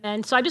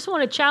And so I just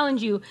want to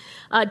challenge you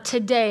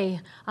today,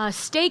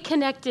 stay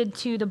connected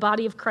to the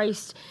body of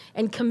Christ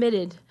and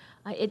committed.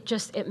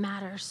 It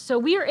matters. So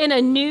we are in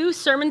a new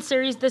sermon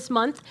series this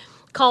month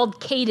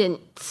called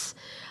Cadence.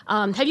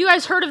 Have you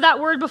guys heard of that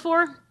word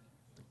before?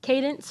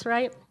 Cadence,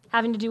 right?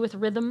 Having to do with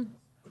rhythm.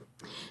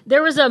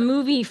 There was a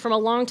movie from a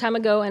long time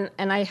ago,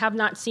 and I have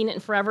not seen it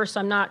in forever, so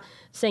I'm not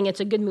saying it's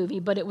a good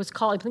movie, but I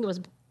think it was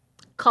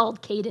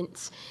called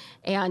Cadence,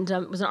 and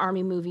it was an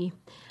army movie.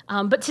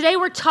 But today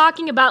we're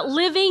talking about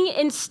living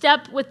in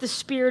step with the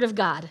Spirit of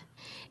God,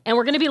 and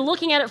we're going to be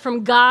looking at it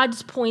from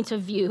God's point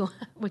of view,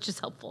 which is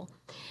helpful.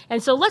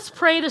 And so let's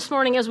pray this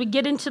morning as we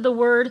get into the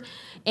Word,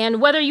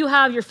 and whether you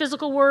have your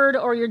physical Word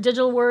or your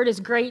digital Word is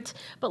great,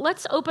 but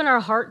let's open our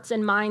hearts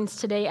and minds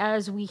today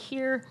as we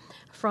hear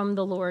from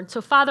the Lord.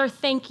 So Father,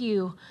 thank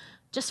you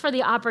just for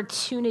the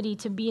opportunity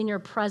to be in your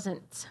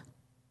presence.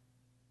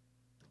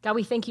 God,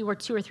 we thank you where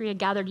two or three are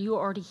gathered, you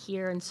are already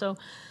here. And so,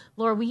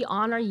 Lord, we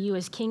honor you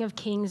as King of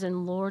Kings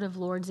and Lord of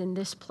Lords in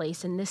this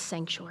place, in this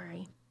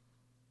sanctuary.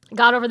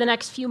 God, over the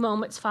next few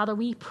moments, Father,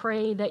 we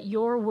pray that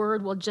your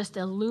word will just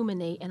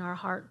illuminate in our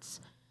hearts.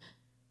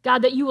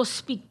 God, that you will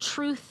speak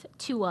truth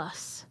to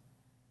us.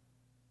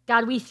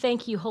 God, we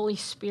thank you, Holy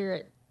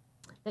Spirit,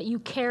 that you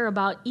care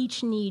about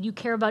each need, you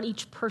care about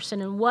each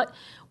person and what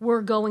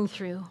we're going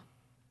through.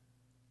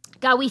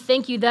 God, we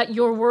thank you that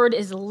your word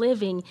is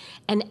living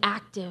and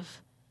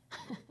active.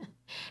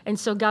 And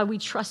so, God, we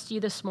trust you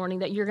this morning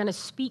that you're going to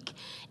speak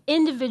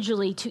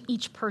individually to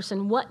each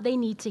person what they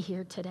need to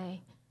hear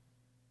today.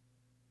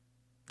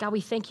 God,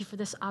 we thank you for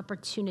this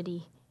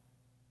opportunity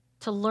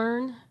to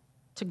learn,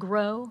 to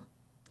grow.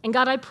 And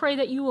God, I pray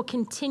that you will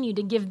continue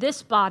to give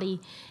this body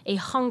a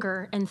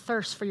hunger and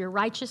thirst for your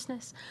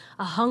righteousness,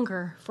 a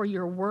hunger for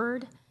your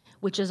word,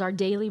 which is our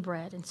daily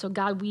bread. And so,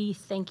 God, we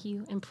thank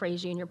you and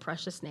praise you in your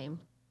precious name.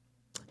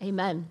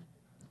 Amen.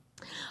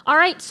 All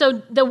right,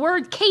 so the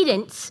word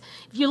cadence,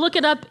 if you look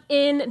it up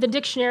in the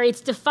dictionary, it's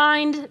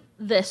defined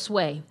this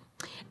way: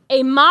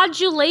 a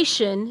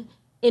modulation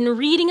in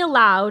reading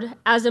aloud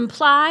as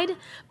implied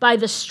by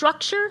the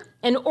structure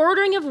and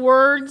ordering of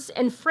words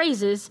and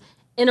phrases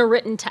in a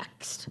written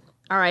text.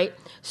 All right,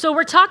 so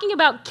we're talking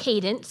about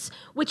cadence,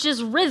 which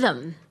is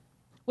rhythm,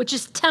 which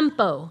is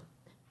tempo,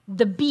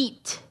 the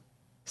beat,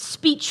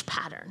 speech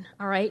pattern.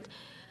 All right,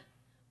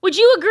 would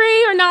you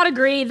agree or not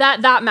agree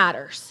that that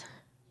matters?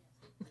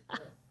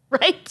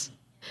 Right?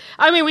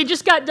 I mean, we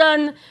just got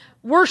done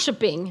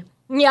worshiping.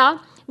 Yeah.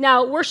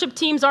 Now, worship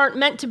teams aren't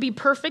meant to be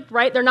perfect,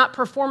 right? They're not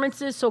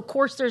performances, so of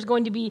course there's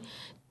going to be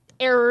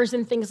errors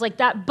and things like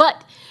that.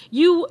 But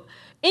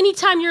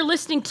anytime you're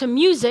listening to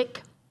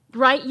music,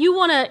 right, you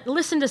want to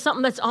listen to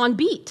something that's on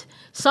beat,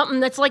 something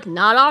that's like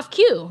not off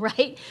cue,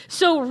 right?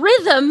 So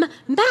rhythm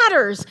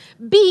matters,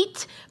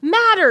 beat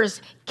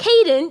matters,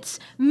 cadence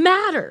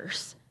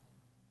matters.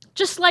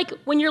 Just like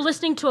when you're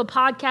listening to a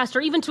podcast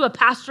or even to a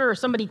pastor or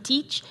somebody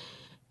teach,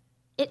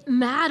 it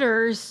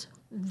matters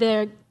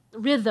the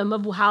rhythm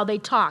of how they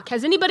talk.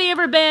 Has anybody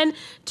ever been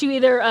to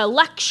either a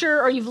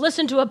lecture or you've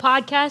listened to a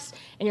podcast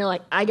and you're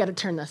like, I got to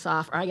turn this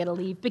off or I got to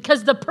leave?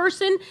 Because the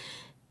person,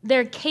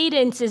 their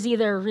cadence is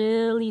either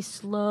really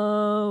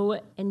slow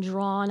and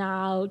drawn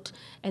out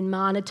and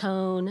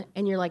monotone,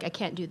 and you're like, I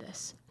can't do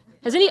this.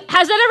 Has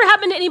that ever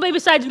happened to anybody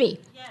besides me?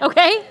 Yes.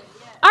 Okay? Yes.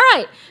 All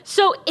right.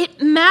 So it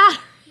matters.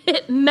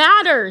 It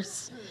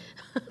matters.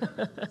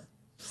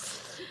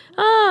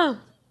 Oh.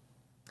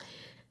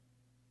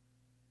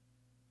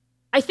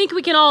 I think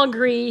we can all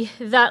agree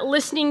that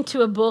listening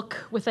to a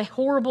book with a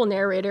horrible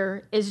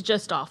narrator is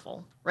just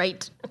awful,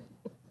 right?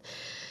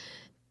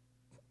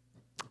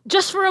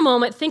 Just for a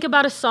moment, think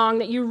about a song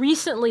that you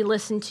recently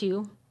listened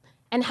to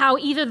and how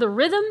either the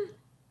rhythm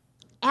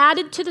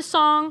added to the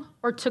song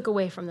or took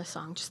away from the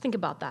song. Just think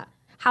about that,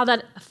 how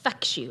that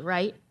affects you,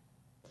 right?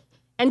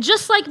 And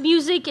just like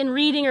music and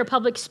reading or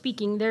public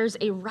speaking, there's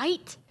a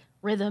right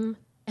rhythm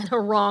and a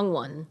wrong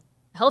one,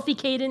 a healthy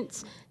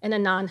cadence and a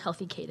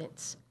non-healthy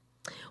cadence.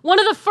 One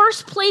of the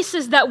first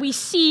places that we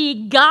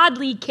see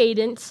godly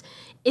cadence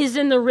is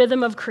in the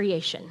rhythm of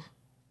creation.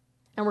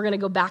 And we're going to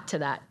go back to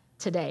that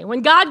today.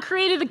 When God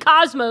created the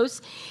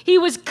cosmos, he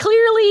was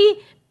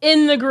clearly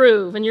in the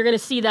groove, and you're going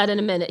to see that in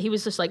a minute. He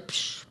was just like,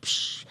 psh,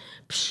 psh,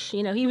 psh.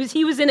 You know,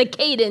 he was in a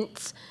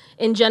cadence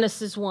in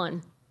Genesis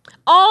 1.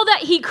 All that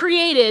he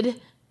created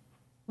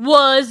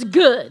was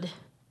good,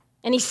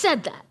 and he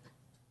said that.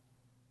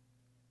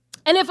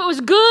 And if it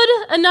was good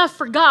enough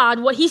for God,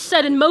 what he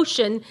set in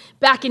motion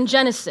back in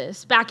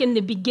Genesis, back in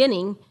the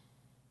beginning,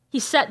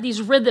 he set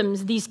these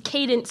rhythms, these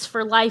cadence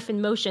for life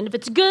in motion. If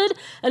it's good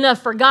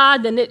enough for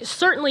God, then it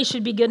certainly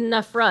should be good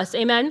enough for us.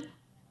 Amen?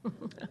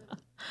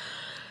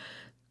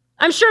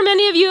 I'm sure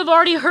many of you have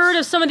already heard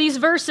of some of these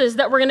verses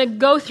that we're going to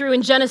go through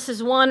in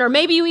Genesis 1, or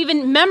maybe you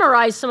even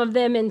memorized some of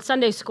them in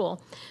Sunday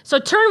school. So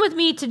turn with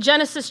me to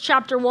Genesis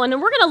chapter 1,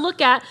 and we're going to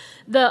look at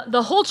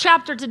the whole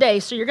chapter today.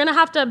 So you're going to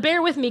have to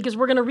bear with me because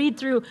we're going to read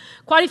through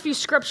quite a few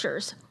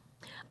scriptures.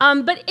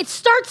 But it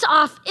starts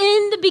off,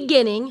 in the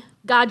beginning,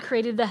 God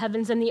created the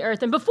heavens and the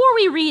earth. And before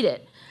we read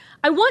it,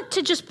 I want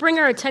to just bring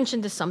our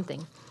attention to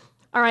something.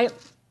 All right.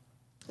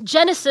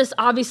 Genesis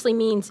obviously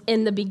means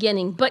in the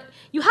beginning, but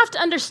you have to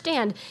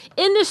understand,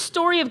 in this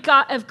story of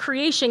God, of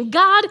creation,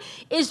 God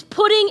is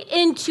putting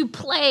into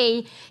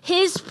play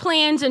his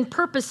plans and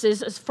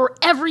purposes for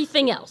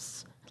everything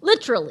else,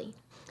 literally.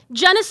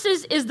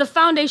 Genesis is the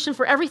foundation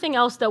for everything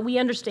else that we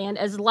understand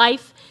as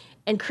life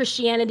and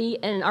Christianity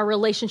and our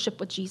relationship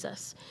with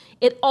Jesus.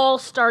 It all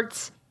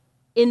starts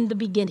in the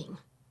beginning.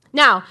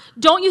 Now,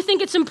 don't you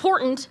think it's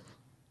important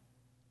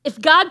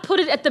if God put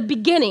it at the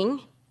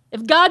beginning,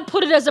 if God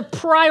put it as a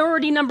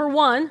priority number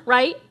one,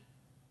 right?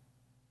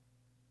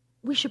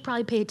 We should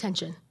probably pay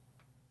attention.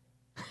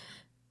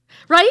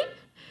 Right?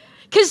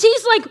 Because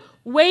he's like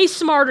way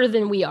smarter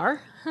than we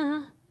are.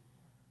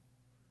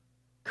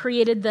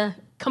 Created the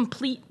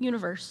complete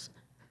universe.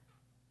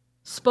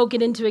 Spoke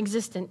it into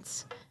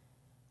existence.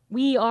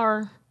 We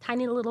are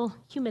tiny little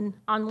human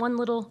on one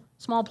little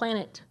small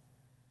planet.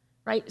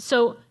 Right?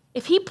 So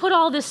if he put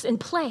all this in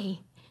play,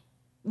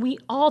 we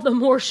all the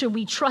more should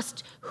we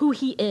trust who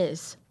he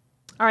is.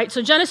 All right,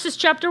 so Genesis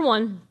chapter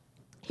 1,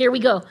 here we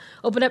go.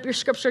 Open up your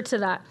scripture to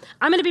that.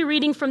 I'm going to be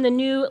reading from the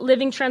New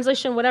Living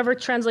Translation. Whatever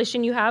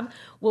translation you have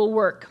will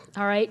work,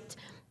 all right?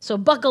 So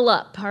buckle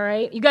up, all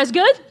right? You guys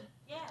good?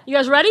 Yeah. You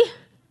guys ready?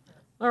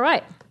 All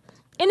right.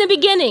 In the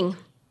beginning,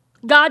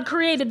 God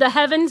created the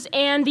heavens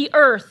and the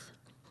earth.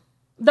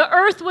 The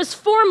earth was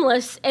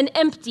formless and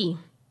empty,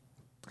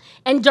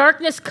 and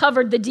darkness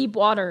covered the deep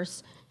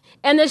waters,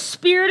 and the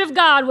Spirit of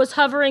God was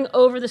hovering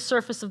over the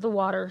surface of the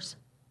waters.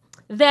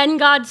 Then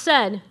God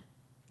said,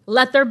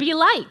 "Let there be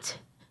light."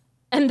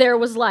 And there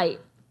was light.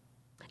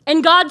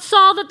 And God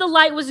saw that the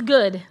light was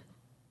good.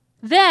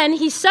 Then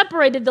he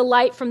separated the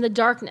light from the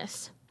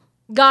darkness.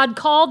 God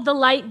called the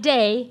light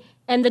day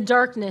and the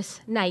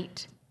darkness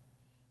night.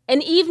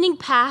 And evening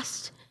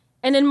passed,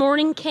 and then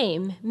morning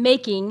came,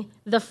 making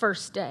the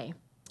first day.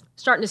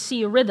 Starting to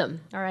see a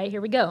rhythm. All right,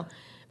 here we go.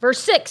 Verse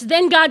 6,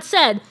 then God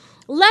said,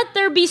 "Let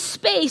there be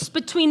space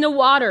between the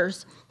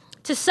waters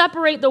to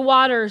separate the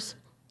waters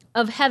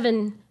of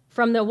heaven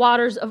from the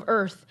waters of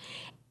earth."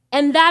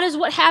 And that is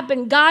what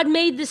happened. God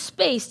made the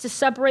space to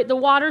separate the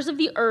waters of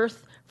the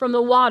earth from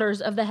the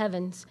waters of the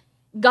heavens.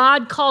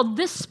 God called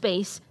this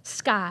space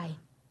sky.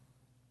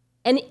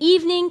 And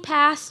evening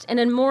passed, and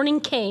then morning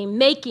came,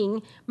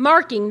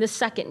 marking the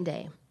second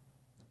day.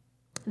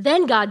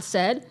 Then God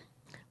said,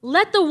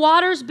 "Let the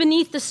waters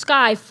beneath the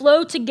sky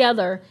flow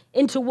together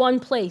into one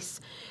place,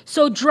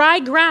 so dry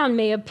ground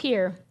may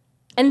appear."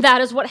 And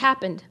that is what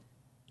happened.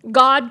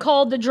 God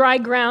called the dry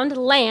ground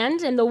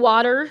land and the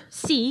water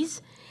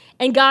seas,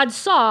 and God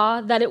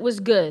saw that it was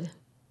good.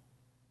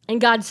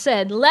 And God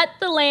said, "Let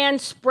the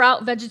land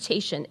sprout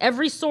vegetation,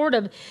 every sort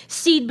of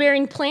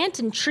seed-bearing plant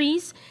and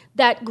trees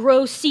that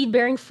grow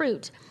seed-bearing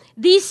fruit.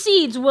 These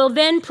seeds will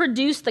then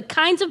produce the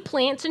kinds of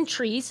plants and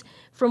trees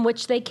from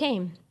which they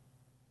came."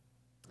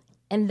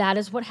 And that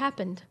is what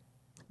happened.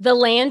 The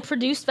land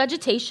produced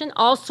vegetation,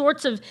 all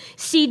sorts of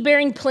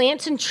seed-bearing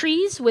plants and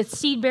trees with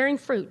seed-bearing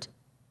fruit.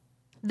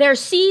 Their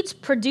seeds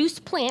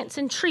produced plants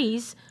and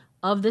trees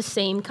of the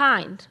same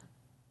kind.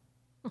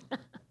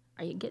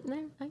 Are you getting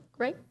there?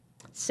 Right?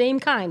 Same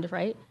kind,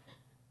 right?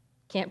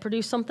 Can't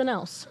produce something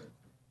else.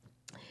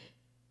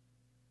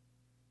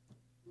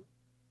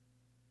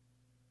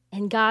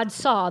 And God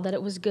saw that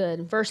it was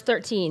good. Verse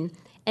 13,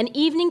 and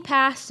evening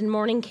passed and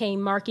morning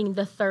came, marking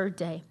the third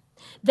day.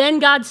 Then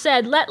God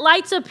said, "Let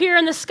lights appear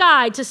in the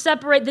sky to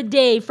separate the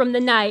day from the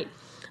night.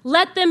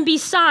 Let them be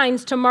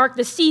signs to mark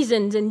the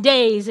seasons and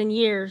days and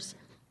years.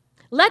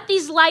 Let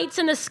these lights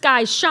in the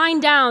sky shine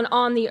down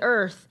on the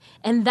earth."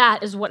 And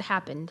that is what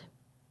happened.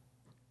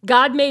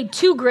 God made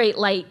two great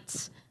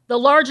lights, the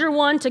larger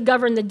one to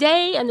govern the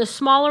day and the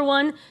smaller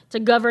one to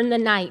govern the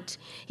night.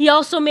 He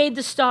also made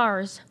the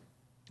stars.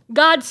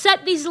 God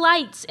set these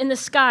lights in the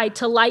sky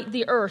to light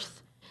the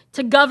earth,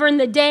 to govern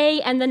the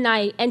day and the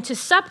night, and to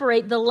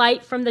separate the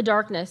light from the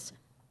darkness.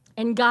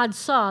 And God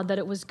saw that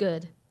it was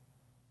good.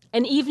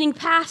 And evening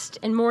passed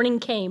and morning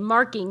came,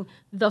 marking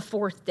the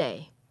fourth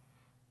day.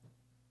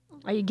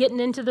 Are you getting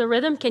into the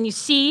rhythm? Can you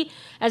see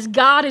as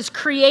God is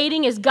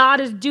creating, as God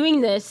is doing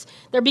this,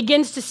 there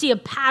begins to see a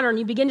pattern.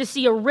 You begin to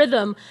see a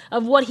rhythm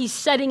of what he's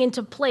setting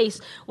into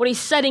place, what he's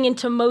setting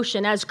into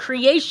motion as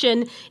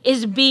creation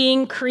is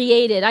being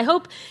created. I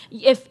hope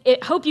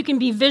you can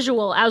be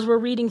visual as we're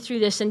reading through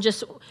this and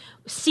just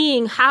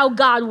seeing how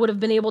God would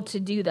have been able to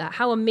do that.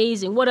 How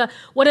amazing. What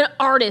an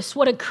artist,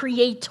 what a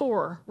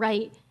creator,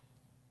 right?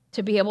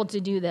 To be able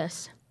to do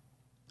this.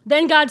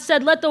 Then God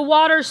said, "Let the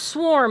waters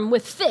swarm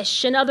with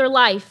fish and other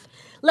life.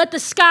 Let the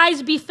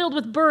skies be filled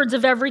with birds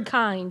of every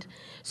kind."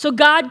 So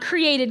God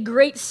created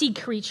great sea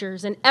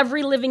creatures and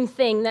every living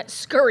thing that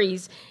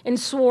scurries and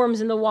swarms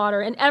in the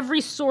water, and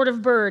every sort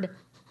of bird,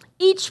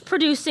 each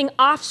producing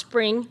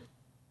offspring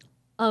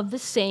of the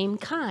same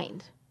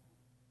kind.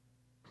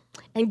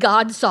 And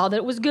God saw that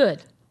it was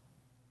good.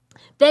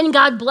 Then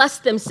God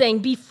blessed them, saying,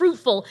 "Be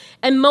fruitful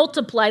and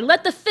multiply.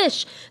 Let the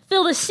fish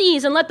fill the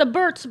seas, and let the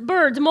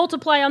birds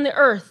multiply on the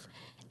earth."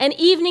 And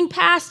evening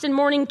passed and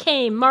morning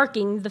came,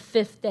 marking the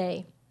fifth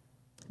day.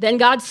 Then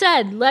God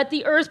said, let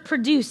the earth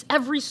produce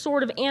every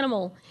sort of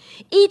animal,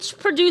 each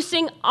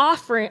producing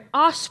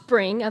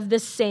offspring of the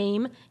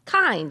same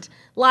kind,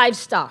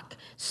 livestock,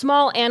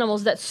 small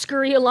animals that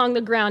scurry along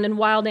the ground, and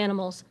wild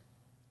animals.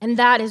 And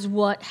that is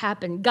what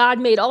happened. God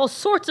made all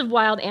sorts of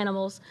wild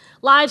animals,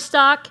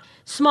 livestock,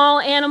 small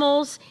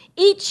animals,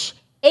 each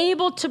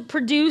able to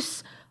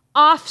produce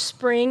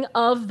offspring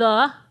of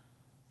the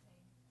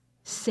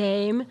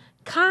same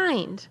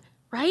kind,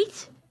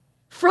 right?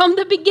 From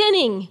the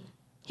beginning,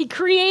 he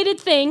created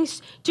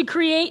things to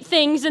create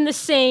things in the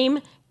same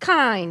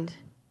kind.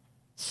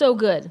 So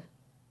good.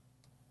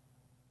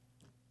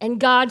 And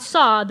God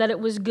saw that it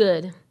was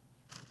good.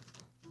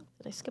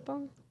 Did I skip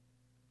on?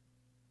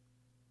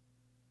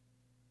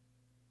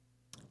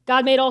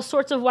 God made all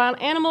sorts of wild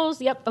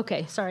animals. Yep,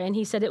 okay, sorry. And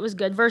he said it was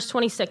good. Verse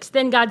 26,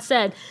 then God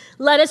said,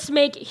 let us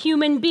make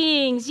human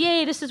beings.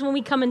 Yay, this is when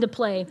we come into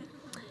play.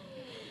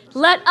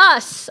 Let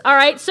us, all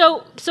right?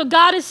 So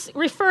God is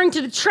referring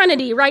to the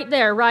Trinity right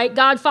there, right?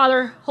 God,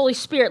 Father, Holy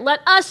Spirit. Let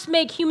us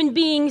make human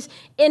beings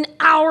in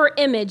our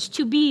image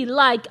to be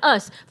like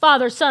us.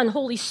 Father, Son,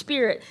 Holy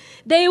Spirit.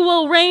 They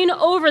will reign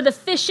over the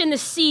fish in the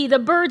sea, the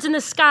birds in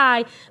the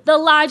sky, the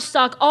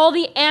livestock, all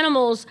the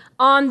animals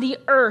on the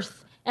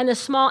earth, and the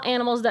small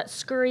animals that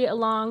scurry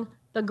along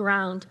the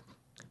ground.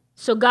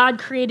 So God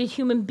created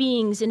human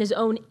beings in his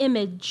own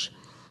image.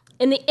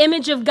 In the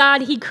image of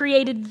God, he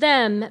created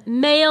them.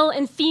 Male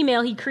and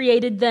female, he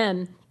created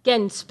them.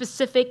 Again,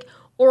 specific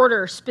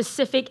order,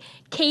 specific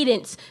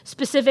cadence,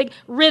 specific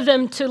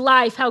rhythm to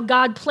life, how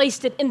God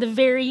placed it in the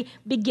very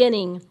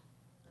beginning.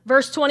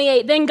 Verse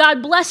 28, then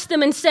God blessed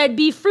them and said,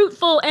 be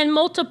fruitful and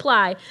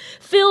multiply.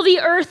 Fill the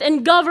earth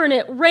and govern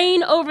it.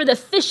 Reign over the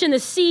fish in the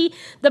sea,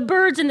 the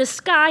birds in the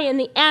sky, and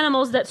the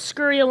animals that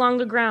scurry along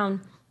the ground.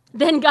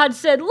 Then God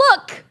said,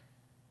 look,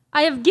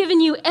 I have given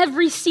you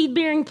every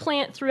seed-bearing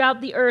plant throughout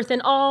the earth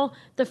and all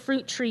the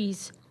fruit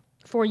trees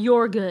for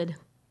your good,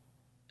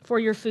 for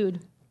your food.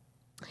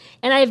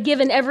 And I have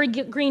given every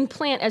green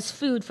plant as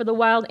food for the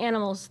wild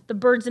animals, the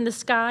birds in the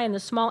sky, and the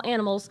small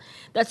animals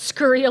that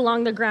scurry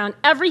along the ground,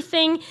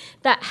 everything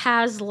that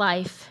has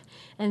life.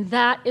 And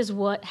that is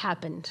what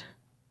happened.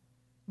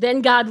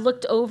 Then God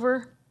looked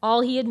over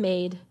all he had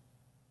made,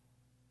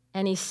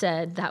 and he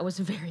said, that was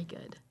very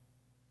good.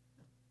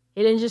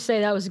 He didn't just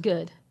say that was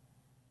good.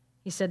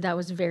 He said that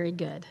was very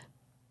good.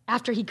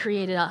 After he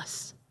created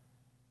us,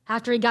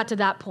 after he got to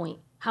that point,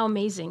 how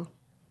amazing,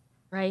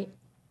 right?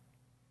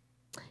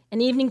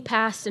 And evening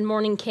passed and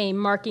morning came,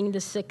 marking the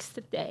sixth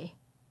day.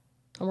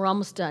 And we're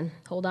almost done.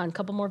 Hold on, a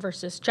couple more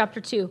verses. Chapter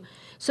 2.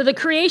 So the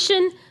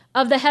creation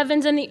of the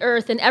heavens and the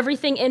earth and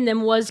everything in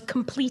them was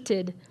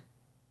completed.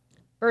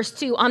 Verse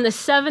 2. On the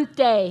seventh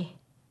day,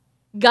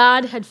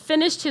 God had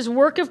finished his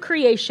work of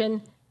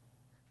creation,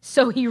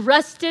 so he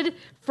rested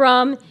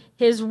from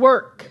his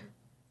work.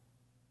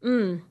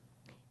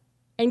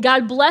 And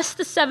God blessed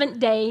the seventh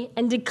day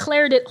and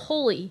declared it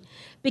holy,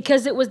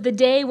 because it was the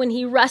day when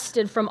he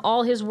rested from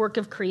all his work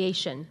of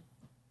creation.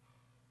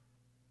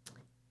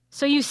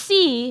 So you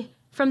see,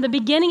 from the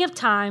beginning of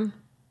time,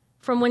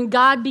 from when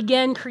God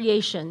began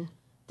creation,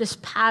 this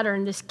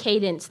pattern, this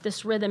cadence,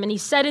 this rhythm, and he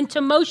set into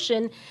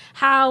motion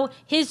how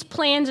his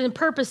plans and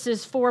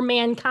purposes for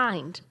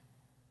mankind,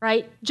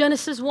 right?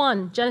 Genesis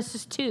 1,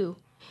 Genesis 2.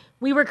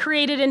 We were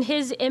created in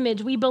his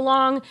image. We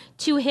belong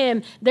to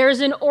him.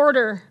 There's an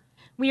order.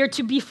 We are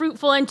to be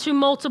fruitful and to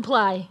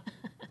multiply.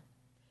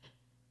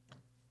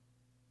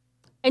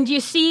 And do you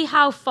see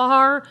how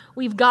far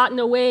we've gotten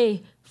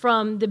away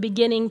from the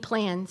beginning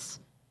plans,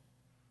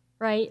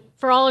 right?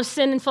 For all have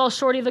sinned and fall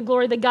short of the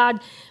glory of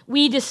God.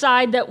 We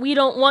decide that we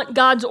don't want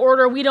God's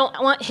order. We don't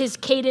want his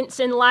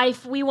cadence in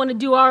life. We want to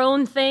do our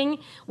own thing.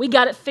 We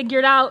got it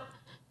figured out.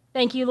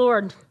 Thank you,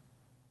 Lord.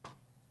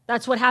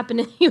 That's what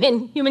happened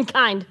in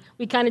humankind.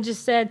 We kind of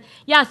just said,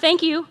 yeah,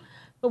 thank you,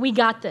 but we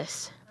got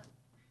this.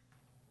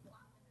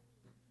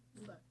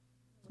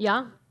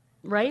 Yeah,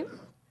 right?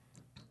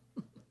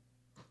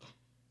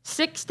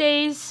 6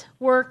 days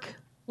work,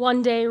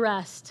 1 day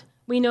rest.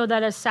 We know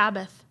that as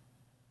Sabbath.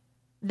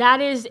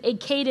 That is a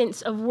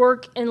cadence of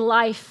work and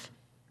life,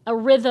 a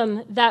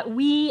rhythm that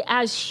we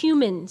as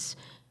humans,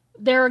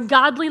 there are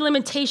godly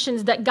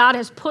limitations that God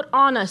has put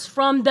on us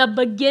from the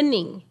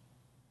beginning.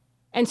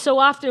 And so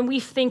often we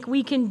think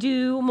we can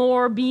do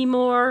more, be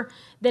more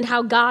than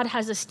how God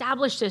has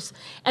established us.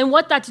 And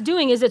what that's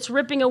doing is it's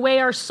ripping away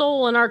our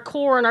soul and our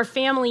core and our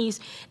families.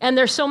 And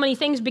there's so many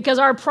things because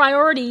our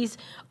priorities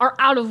are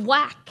out of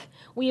whack.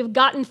 We have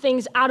gotten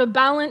things out of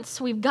balance.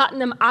 We've gotten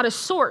them out of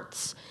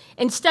sorts.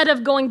 Instead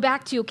of going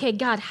back to, okay,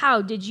 God,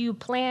 how did you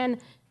plan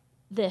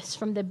this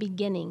from the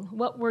beginning?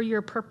 What were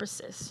your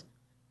purposes?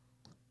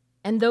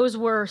 And those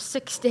were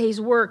 6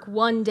 days work,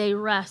 1 day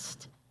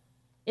rest.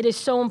 It is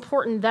so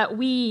important that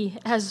we,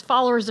 as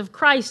followers of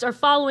Christ, are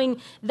following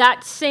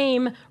that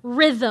same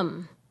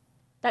rhythm,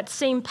 that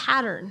same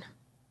pattern.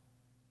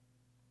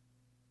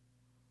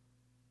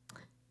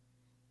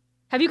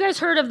 Have you guys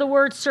heard of the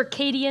word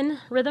circadian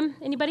rhythm?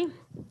 Anybody?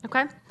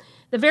 Okay.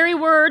 The very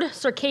word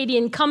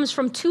circadian comes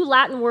from two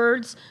Latin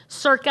words,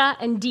 circa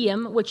and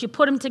diem, which you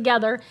put them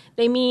together,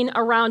 they mean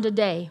around a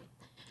day.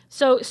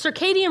 So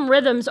circadian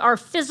rhythms are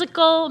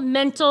physical,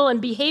 mental,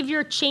 and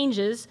behavior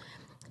changes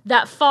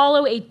that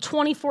follow a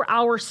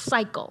 24-hour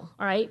cycle,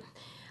 all right?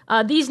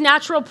 These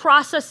natural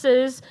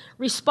processes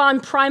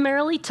respond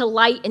primarily to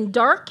light and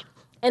dark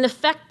and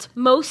affect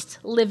most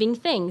living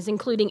things,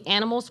 including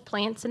animals,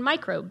 plants, and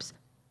microbes.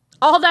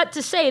 All that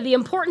to say, the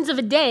importance of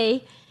a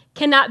day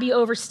cannot be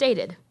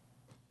overstated.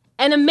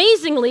 And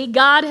amazingly,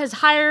 God has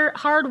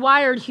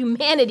hardwired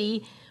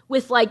humanity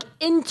with like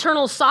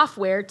internal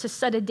software to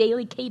set a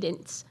daily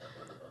cadence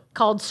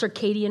called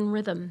circadian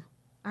rhythm,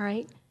 all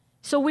right?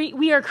 So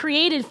we are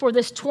created for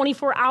this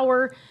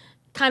 24-hour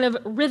kind of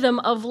rhythm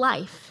of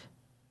life.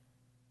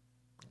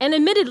 And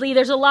admittedly,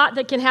 there's a lot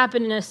that can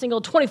happen in a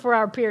single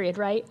 24-hour period,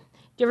 right? Do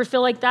you ever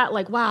feel like that?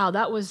 Like, wow,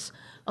 that was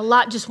a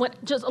lot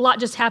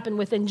just happened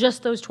within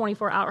just those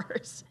 24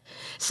 hours.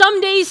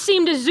 Some days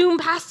seem to zoom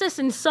past us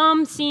and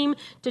some seem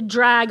to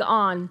drag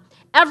on.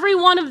 Every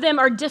one of them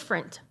are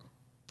different.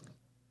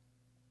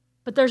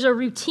 But there's a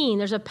routine,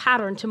 there's a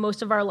pattern to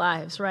most of our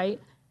lives, right?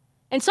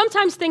 And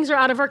sometimes things are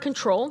out of our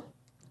control.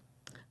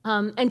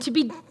 And to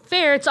be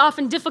fair, it's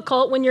often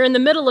difficult when you're in the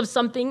middle of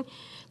something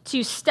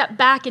to step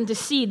back and to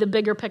see the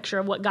bigger picture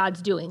of what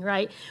God's doing,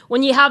 right?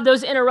 When you have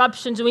those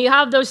interruptions, when you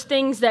have those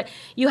things that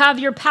you have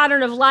your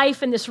pattern of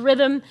life and this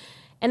rhythm,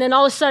 and then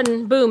all of a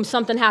sudden, boom,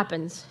 something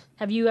happens.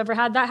 Have you ever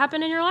had that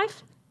happen in your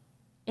life?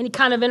 Any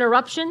kind of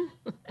interruption?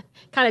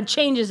 Kind of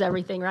changes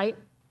everything, right?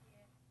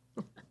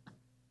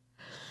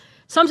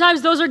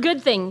 Sometimes those are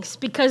good things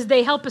because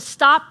they help us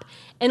stop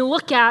and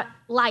look at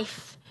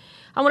life.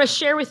 I want to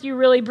share with you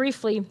really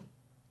briefly.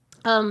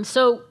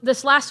 So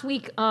this last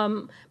week,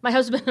 my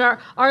husband and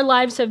our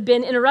lives have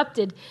been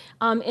interrupted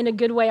in a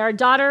good way. Our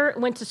daughter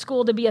went to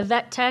school to be a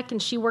vet tech,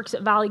 and she works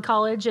at Valley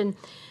College, and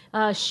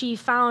she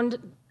found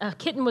a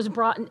kitten was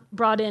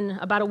brought in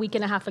about a week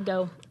and a half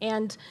ago,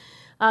 and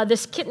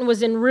this kitten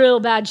was in real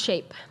bad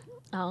shape,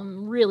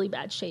 really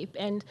bad shape.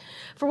 And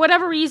for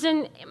whatever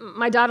reason,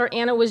 my daughter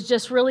Anna was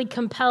just really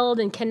compelled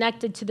and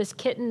connected to this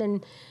kitten,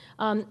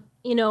 and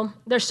you know,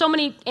 there's so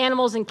many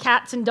animals and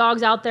cats and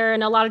dogs out there,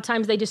 and a lot of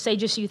times they just say,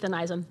 just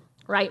euthanize them,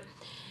 right?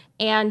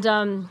 And,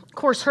 of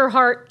course, her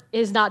heart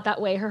is not that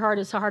way. Her heart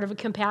is a heart of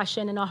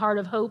compassion and a heart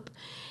of hope.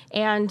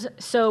 And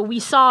so we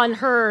saw in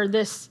her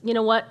this, you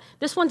know what,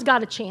 this one's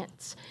got a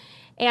chance.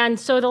 And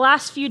so the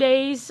last few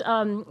days,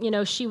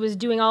 she was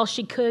doing all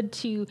she could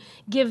to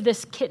give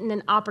this kitten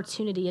an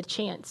opportunity, a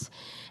chance.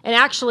 And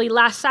actually,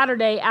 last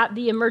Saturday at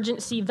the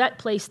emergency vet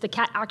place, the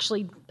cat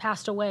actually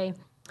passed away.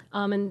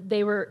 And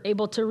they were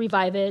able to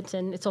revive it,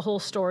 and it's a whole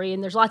story,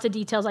 and there's lots of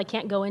details I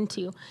can't go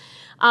into.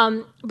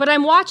 But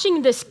I'm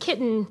watching this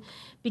kitten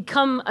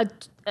become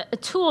a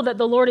tool that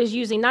the Lord is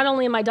using, not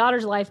only in my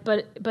daughter's life,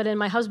 but in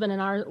my husband and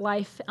our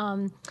life.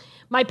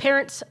 My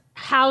parents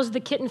housed the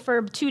kitten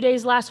for 2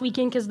 days last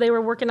weekend because they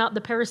were working out the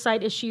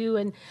parasite issue,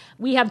 and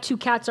we have 2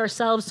 cats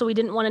ourselves, so we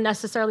didn't want to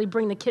necessarily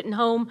bring the kitten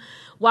home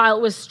while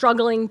it was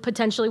struggling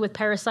potentially with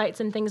parasites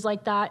and things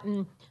like that.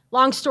 And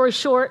long story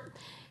short,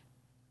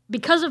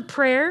 because of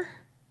prayer,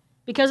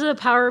 because of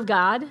the power of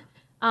God,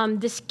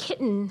 this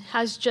kitten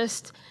has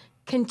just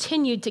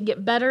continued to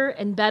get better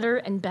and better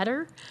and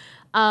better.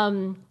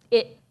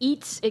 It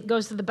eats, it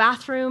goes to the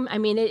bathroom. I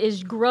mean, it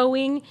is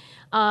growing.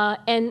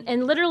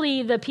 And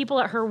literally the people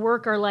at her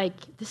work are like,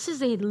 this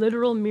is a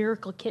literal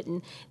miracle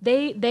kitten.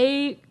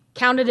 They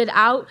counted it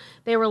out.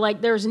 They were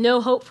like, there's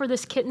no hope for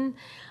this kitten.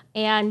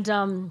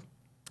 And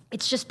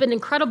it's just been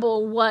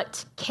incredible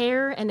what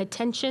care and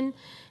attention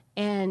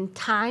and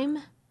time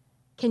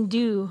can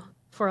do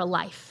for a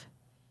life.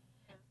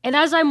 And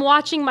as I'm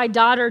watching my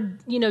daughter,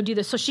 do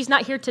this, so she's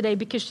not here today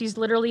because she's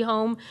literally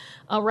home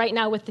right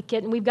now with the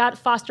kitten. We've got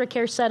foster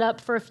care set up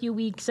for a few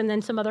weeks and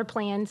then some other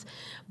plans.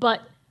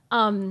 But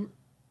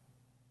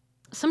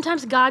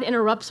sometimes God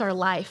interrupts our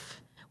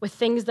life with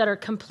things that are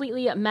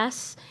completely a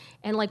mess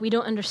and like we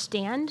don't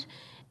understand.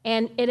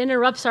 And it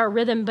interrupts our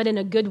rhythm, but in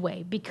a good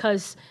way,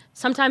 because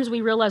sometimes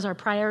we realize our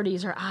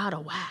priorities are out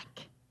of whack.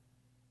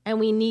 And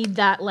we need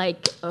that,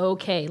 like,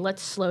 okay,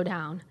 let's slow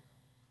down.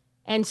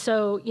 And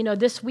so,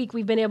 this week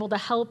we've been able to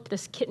help.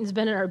 This kitten's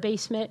been in our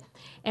basement,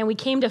 and we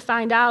came to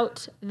find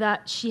out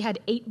that she had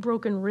 8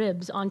 broken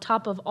ribs on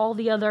top of all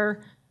the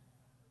other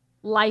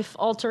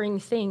life-altering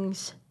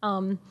things.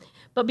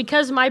 But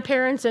because my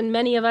parents and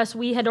many of us,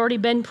 we had already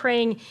been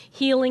praying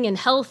healing and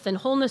health and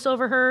wholeness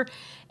over her,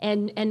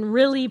 and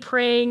really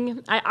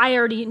praying. I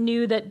already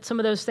knew that some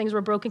of those things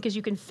were broken because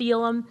you can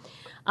feel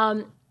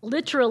them.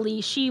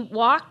 Literally, she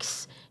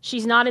walks.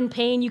 She's not in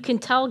pain. You can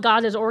tell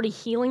God is already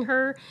healing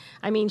her.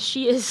 I mean,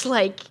 she is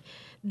like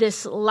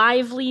this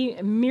lively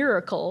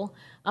miracle.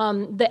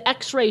 The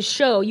x-rays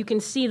show, you can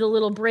see the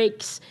little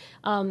breaks,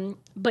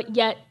 but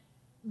yet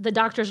the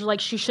doctors are like,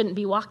 she shouldn't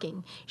be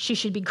walking. She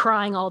should be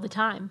crying all the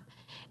time.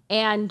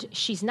 and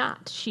she's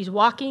not. She's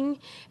walking,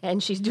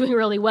 and she's doing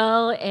really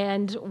well,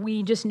 and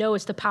we just know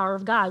it's the power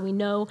of God. We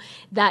know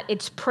that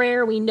it's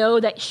prayer. We know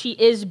that she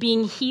is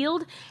being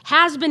healed,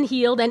 has been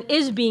healed, and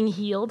is being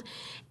healed.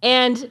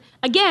 And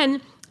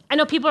again, I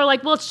know people are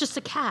like, well, it's just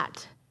a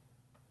cat.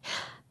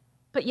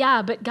 But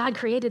God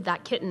created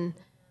that kitten.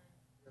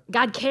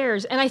 God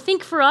cares. And I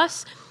think for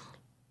us,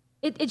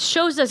 it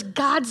shows us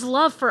God's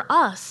love for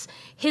us,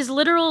 his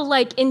literal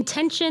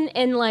intention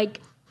and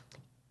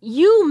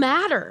you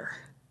matter.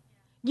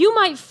 You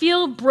might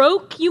feel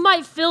broke. You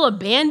might feel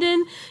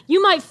abandoned.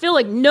 You might feel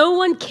like no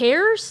one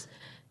cares.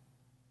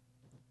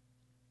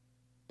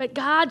 But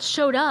God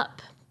showed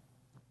up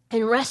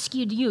and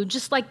rescued you,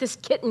 just like this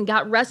kitten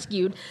got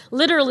rescued.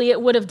 Literally,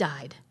 it would have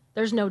died.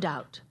 There's no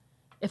doubt.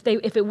 If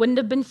it wouldn't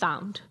have been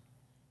found,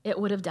 it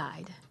would have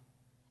died.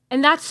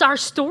 And that's our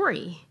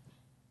story.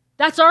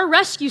 That's our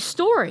rescue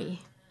story.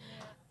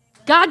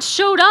 God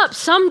showed up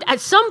at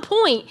some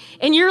point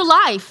in your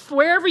life,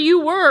 wherever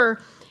you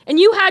were, and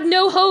you had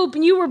no hope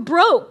and you were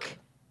broke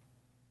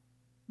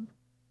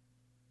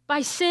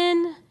by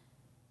sin,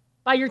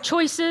 by your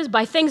choices,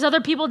 by things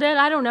other people did,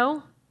 I don't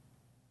know.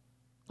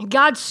 And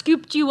God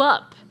scooped you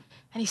up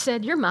and he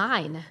said, you're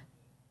mine.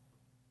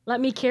 Let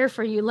me care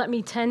for you. Let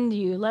me tend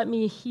you. Let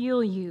me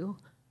heal you.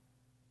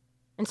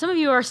 And some of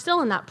you are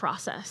still in that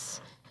process.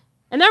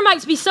 And there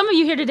might be some of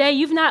you here today,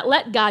 you've not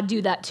let God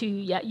do that to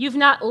you yet. You've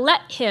not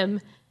let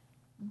him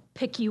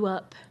pick you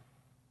up.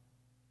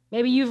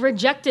 Maybe you've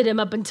rejected him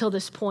up until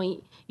this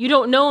point. You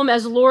don't know him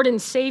as Lord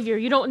and Savior.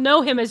 You don't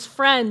know him as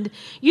friend.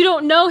 You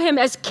don't know him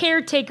as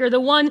caretaker, the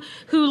one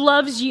who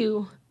loves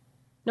you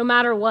no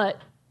matter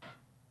what.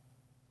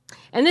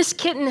 And this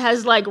kitten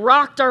has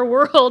rocked our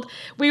world.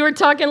 We were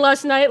talking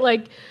last night,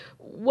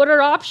 what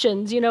are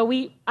options?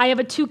 I have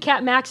a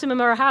 2-cat maximum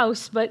in our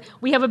house, but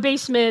we have a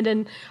basement,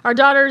 and our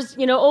daughter's,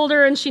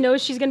 older, and she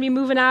knows she's going to be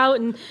moving out,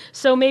 and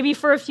so maybe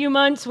for a few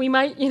months we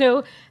might,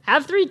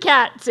 have 3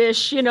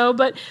 cats-ish,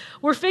 but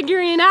we're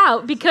figuring it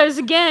out because,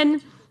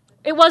 again,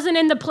 it wasn't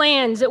in the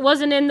plans, it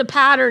wasn't in the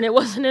pattern, it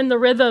wasn't in the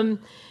rhythm.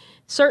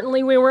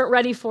 Certainly we weren't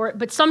ready for it,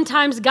 but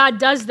sometimes God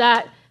does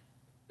that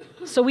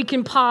so we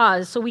can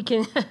pause, so we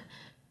can,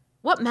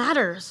 what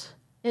matters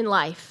in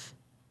life,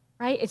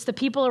 right? It's the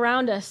people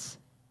around us.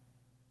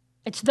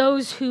 It's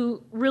those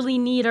who really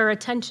need our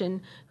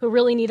attention, who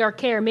really need our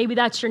care. Maybe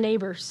that's your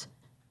neighbors,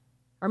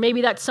 or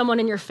maybe that's someone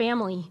in your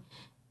family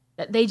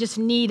that they just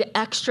need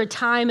extra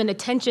time and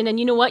attention. And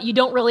you know what? You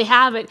don't really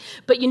have it,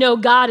 but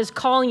God is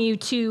calling you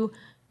to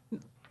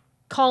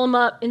call them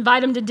up,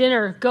 invite them to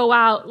dinner, go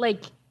out,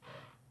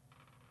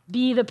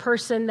 be the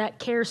person that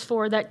cares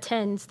for, that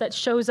tends, that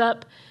shows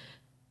up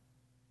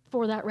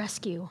for that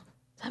rescue.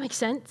 Does that make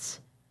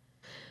sense?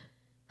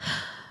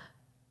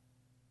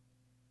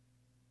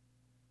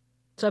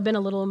 So I've been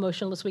a little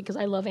emotional this week because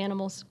I love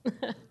animals.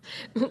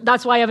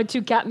 That's why I have a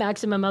 2-cat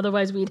maximum.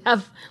 Otherwise, we'd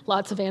have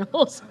lots of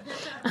animals.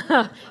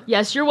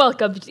 Yes, you're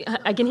welcome.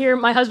 I can hear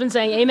my husband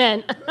saying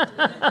amen.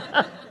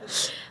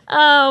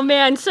 Oh,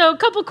 man. So a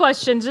couple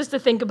questions just to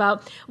think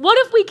about. What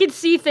if we could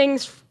see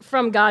things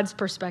from God's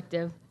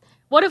perspective?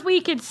 What if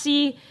we could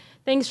see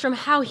things from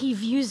how he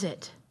views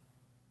it?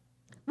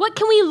 What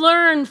can we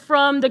learn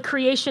from the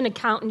creation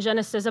account in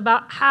Genesis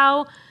about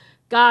how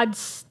God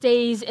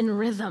stays in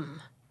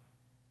rhythm?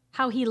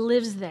 How he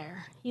lives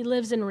there. He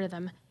lives in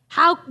rhythm.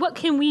 What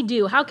can we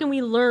do? How can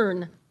we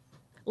learn?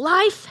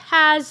 Life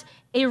has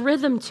a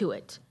rhythm to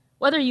it.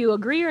 Whether you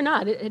agree or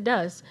not, it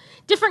does.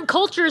 Different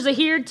cultures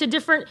adhere to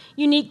different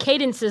unique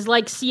cadences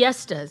like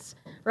siestas,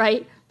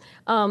 right?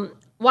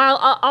 While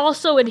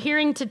also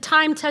adhering to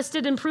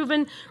time-tested and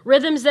proven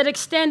rhythms that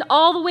extend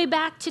all the way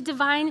back to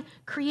divine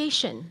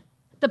creation.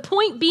 The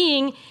point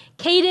being,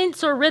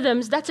 cadence or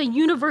rhythms, that's a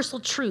universal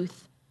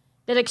truth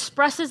that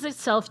expresses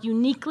itself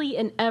uniquely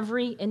in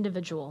every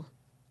individual.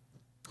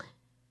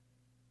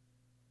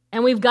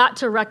 And we've got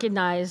to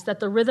recognize that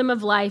the rhythm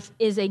of life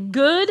is a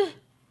good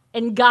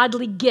and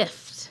godly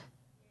gift.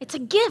 It's a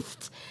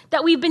gift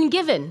that we've been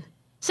given.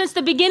 Since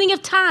the beginning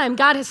of time,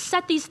 God has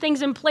set these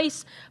things in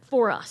place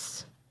for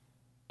us,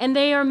 and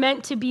they are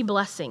meant to be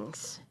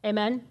blessings.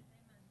 Amen?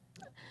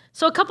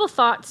 So a couple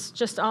thoughts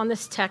just on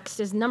this text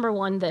is, number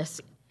one,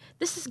 this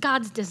is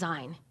God's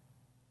design.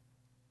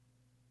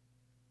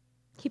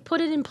 He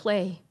put it in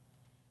play.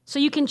 So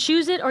you can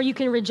choose it or you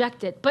can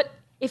reject it. But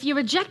if you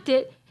reject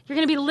it, you're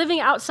going to be living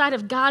outside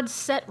of God's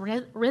set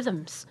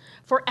rhythms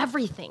for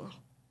everything.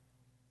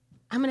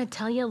 I'm going to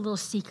tell you a little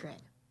secret.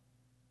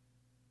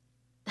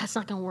 That's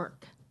not going to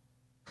work.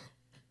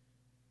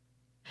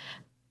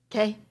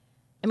 Okay?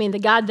 The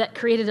God that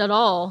created it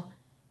all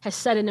has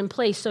set it in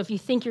place. So if you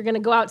think you're going to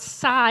go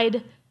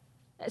outside,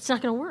 it's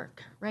not going to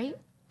work, right?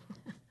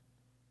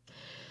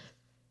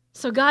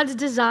 So God's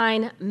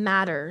design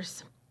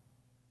matters.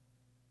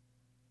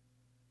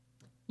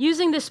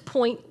 Using this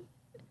point,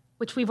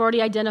 which we've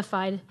already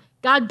identified,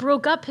 God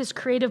broke up his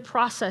creative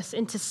process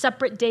into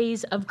separate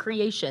days of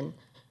creation,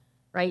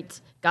 right?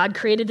 God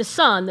created the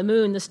sun, the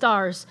moon, the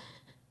stars,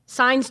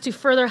 signs to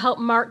further help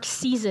mark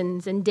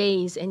seasons and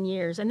days and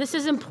years. And this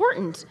is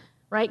important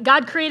right?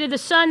 God created the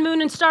sun, moon,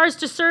 and stars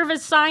to serve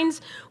as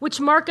signs which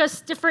mark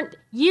us different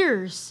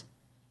years,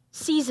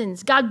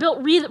 seasons. God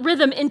built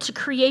rhythm into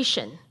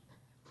creation.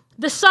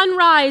 The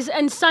sunrise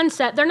and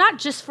sunset, they're not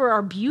just for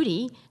our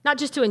beauty, not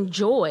just to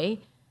enjoy.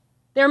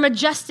 They're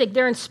majestic,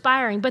 they're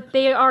inspiring, but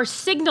they are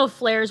signal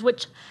flares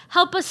which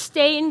help us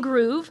stay in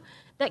groove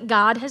that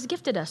God has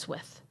gifted us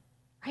with,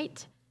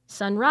 right?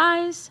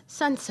 Sunrise,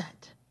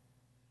 sunset.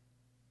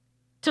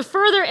 To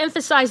further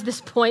emphasize this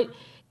point,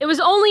 it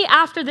was only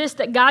after this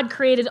that God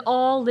created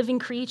all living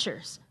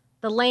creatures,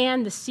 the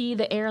land, the sea,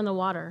 the air, and the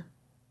water.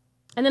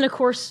 And then, of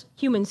course,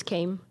 humans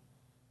came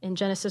in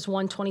Genesis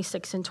 1,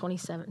 26 and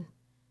 27.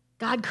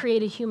 God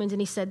created humans,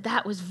 and he said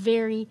that was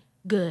very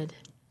good.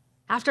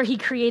 After he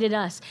created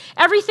us,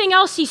 everything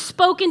else he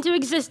spoke into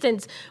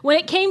existence. When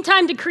it came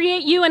time to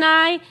create you and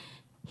I,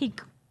 he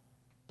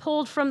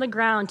pulled from the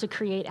ground to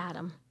create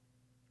Adam,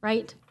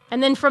 right?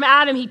 And then from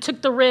Adam, he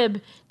took the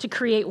rib to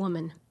create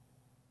woman.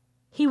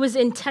 He was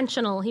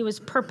intentional. He was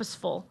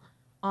purposeful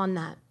on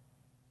that.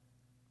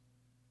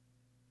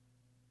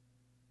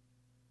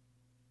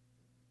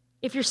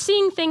 If you're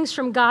seeing things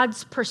from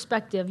God's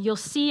perspective, you'll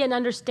see and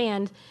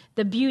understand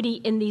the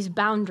beauty in these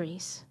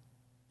boundaries.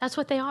 That's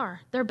what they are.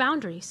 They're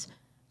boundaries.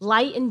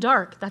 Light and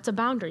dark, that's a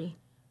boundary.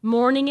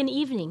 Morning and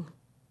evening.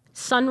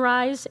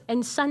 Sunrise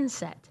and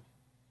sunset.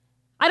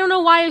 I don't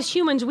know why as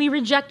humans we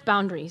reject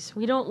boundaries.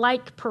 We don't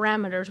like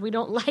parameters. We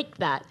don't like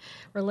that.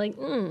 We're like,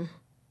 The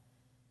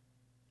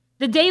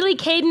daily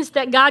cadence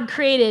that God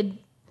created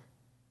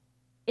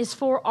is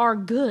for our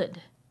good.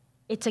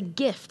 It's a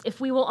gift. If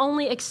we will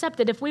only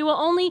accept it, if we will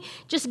only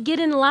just get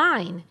in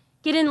line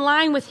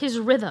with his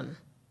rhythm.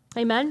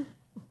 Amen?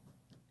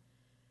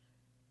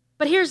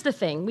 But here's the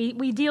thing.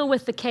 We deal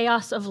with the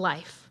chaos of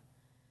life.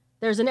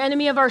 There's an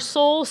enemy of our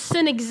soul.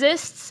 Sin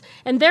exists,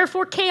 and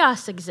therefore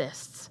chaos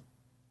exists.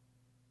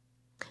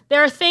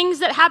 There are things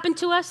that happen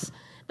to us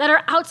that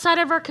are outside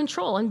of our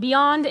control and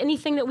beyond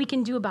anything that we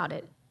can do about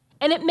it.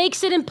 And it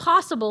makes it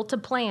impossible to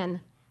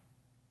plan.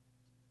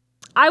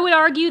 I would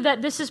argue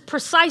that this is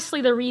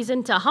precisely the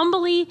reason to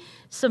humbly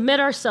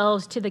submit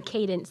ourselves to the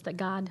cadence that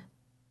God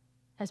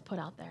has put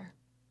out there.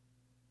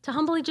 To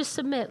humbly just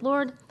submit,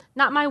 Lord,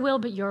 not my will,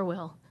 but your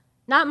will.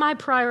 Not my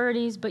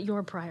priorities, but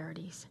your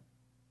priorities.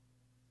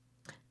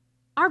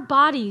 Our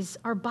bodies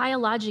are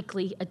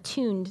biologically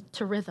attuned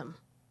to rhythm.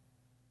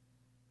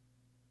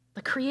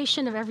 The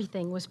creation of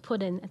everything was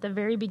put in at the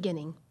very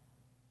beginning,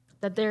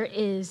 that there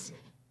is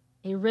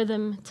a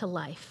rhythm to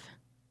life.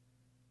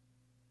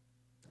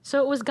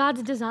 So it was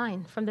God's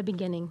design from the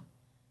beginning.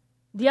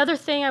 The other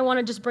thing I want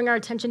to just bring our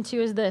attention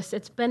to is this.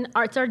 It's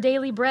our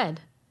daily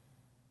bread.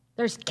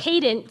 There's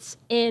cadence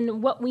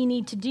in what we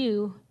need to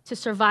do to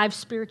survive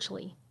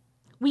spiritually.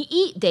 We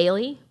eat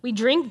daily. We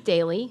drink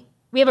daily.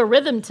 We have a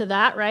rhythm to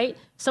that, right?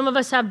 Some of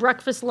us have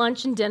breakfast,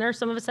 lunch, and dinner.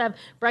 Some of us have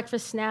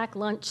breakfast, snack,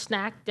 lunch,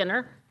 snack,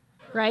 dinner,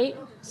 right?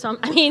 Some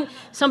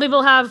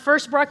people have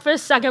first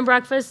breakfast, second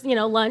breakfast,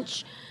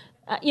 lunch.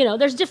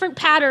 There's different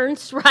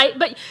patterns, right?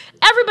 But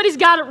everybody's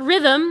got a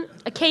rhythm,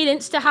 a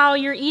cadence to how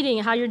you're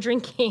eating, how you're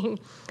drinking.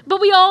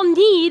 But we all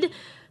need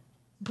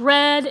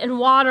bread and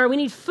water. We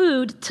need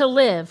food to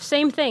live.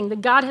 Same thing,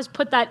 that God has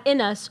put that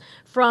in us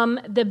from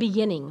the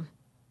beginning.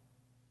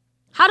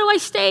 How do I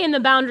stay in the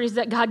boundaries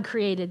that God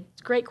created?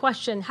 It's a great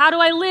question. How do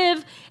I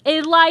live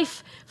a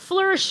life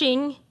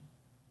flourishing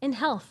in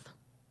health?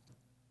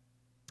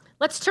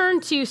 Let's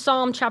turn to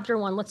Psalm chapter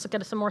 1. Let's look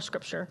at some more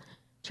scripture.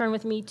 Turn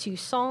with me to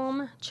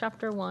Psalm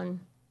chapter 1.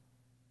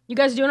 You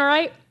guys doing all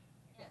right?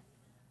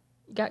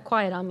 You got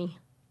quiet on me.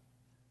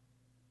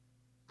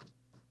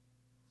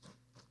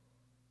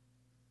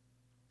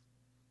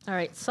 All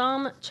right,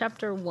 Psalm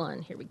chapter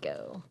 1. Here we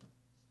go.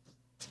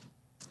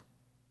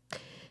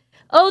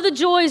 Oh, the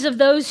joys of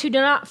those who do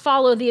not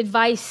follow the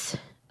advice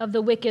of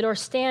the wicked or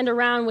stand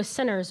around with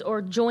sinners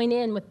or join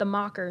in with the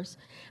mockers.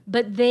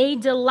 But they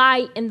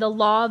delight in the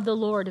law of the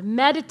Lord,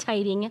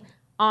 meditating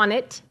on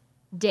it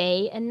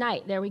day and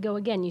night. There we go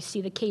again. You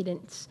see the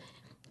cadence.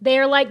 They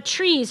are like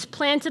trees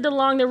planted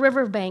along the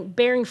riverbank,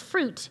 bearing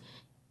fruit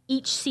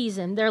each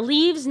season. Their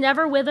leaves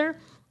never wither,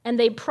 and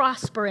they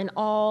prosper in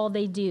all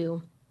they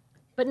do.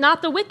 But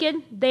not the wicked.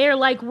 They are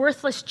like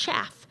worthless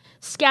chaff,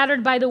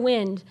 scattered by the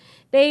wind.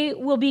 They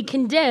will be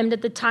condemned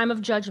at the time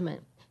of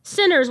judgment.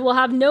 Sinners will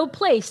have no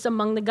place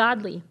among the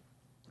godly.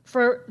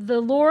 For the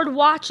Lord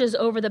watches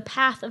over the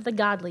path of the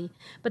godly,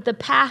 but the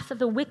path of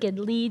the wicked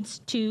leads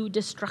to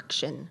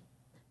destruction.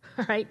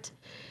 All right?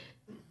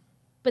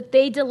 But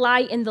they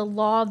delight in the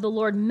law of the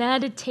Lord,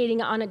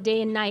 meditating on it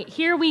day and night.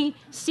 Here we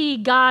see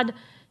God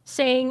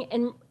saying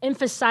and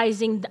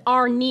emphasizing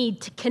our need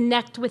to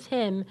connect with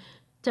him,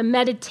 to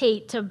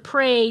meditate, to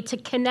pray, to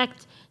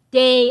connect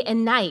day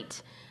and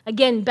night.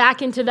 Again,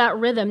 back into that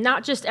rhythm,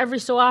 not just every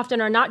so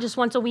often or not just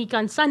once a week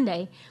on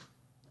Sunday,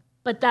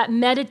 but that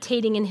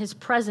meditating in his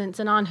presence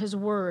and on his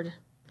word.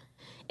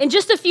 In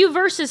just a few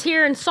verses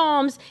here in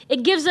Psalms,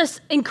 it gives us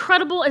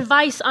incredible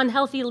advice on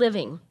healthy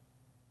living.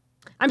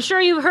 I'm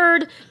sure you've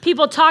heard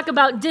people talk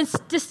about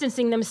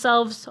distancing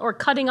themselves or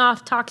cutting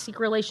off toxic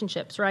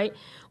relationships, right?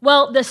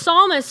 Well, the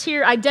psalmist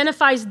here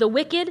identifies the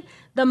wicked,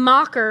 the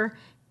mocker,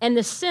 and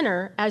the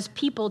sinner as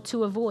people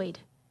to avoid.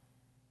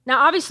 Now,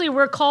 obviously,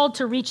 we're called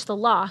to reach the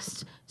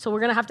lost, so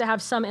we're going to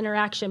have some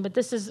interaction, but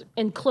this is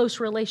in close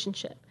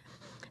relationship.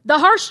 The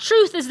harsh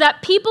truth is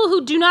that people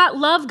who do not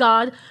love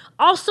God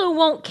also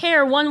won't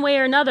care one way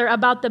or another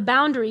about the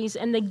boundaries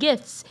and the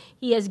gifts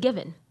he has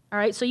given. All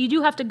right, so you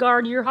do have to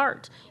guard your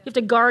heart. You have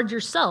to guard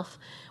yourself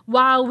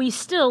while we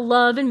still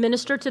love and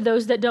minister to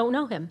those that don't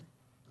know him,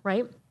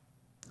 right?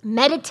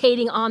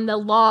 Meditating on the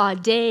law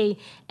day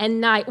and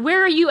night.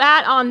 Where are you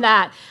at on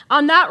that?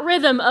 On that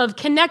rhythm of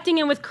connecting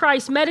in with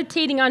Christ,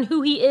 meditating on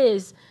who he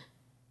is.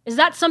 Is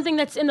that something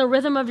that's in the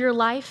rhythm of your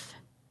life?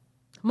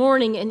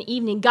 Morning and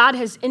evening. God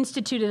has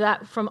instituted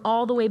that from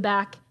all the way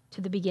back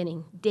to the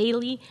beginning.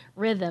 Daily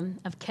rhythm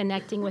of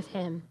connecting with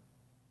him.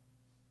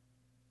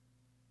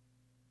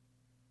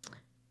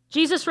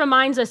 Jesus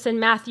reminds us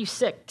in Matthew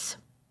 6,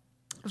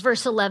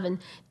 verse 11,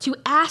 to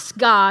ask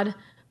God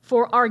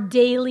for our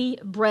daily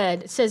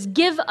bread. It says,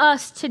 give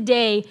us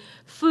today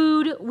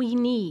food we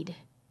need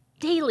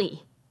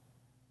daily.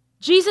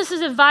 Jesus'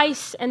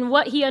 advice and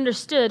what he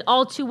understood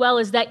all too well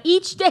is that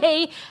each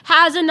day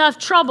has enough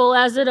trouble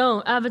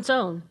of its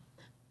own.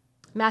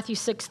 Matthew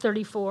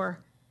 6:34.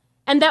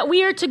 And that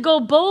we are to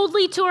go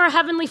boldly to our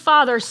Heavenly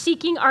Father,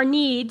 seeking our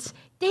needs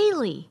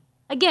daily.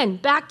 Again,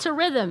 back to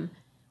rhythm.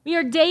 We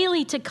are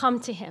daily to come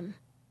to him,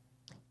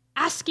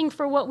 asking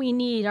for what we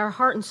need, our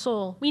heart and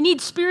soul. We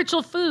need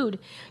spiritual food.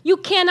 You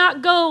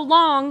cannot go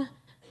long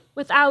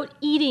without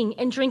eating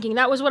and drinking.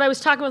 That was what I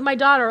was talking with my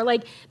daughter.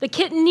 Like, the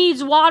kitten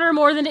needs water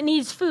more than it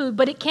needs food,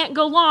 but it can't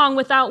go long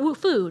without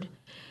food.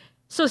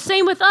 So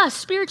same with us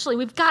spiritually.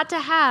 We've got to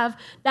have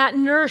that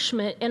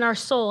nourishment in our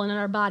soul and in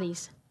our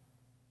bodies.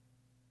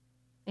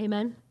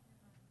 Amen.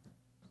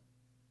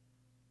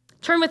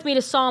 Turn with me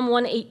to Psalm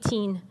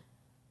 118,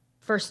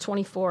 verse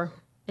 24.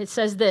 It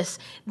says this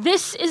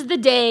is the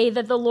day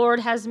that the Lord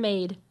has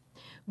made.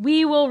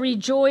 We will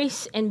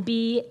rejoice and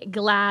be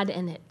glad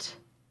in it.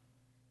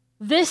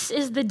 This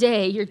is the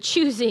day you're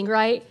choosing,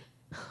 right?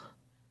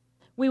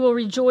 We will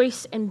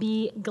rejoice and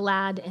be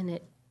glad in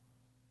it.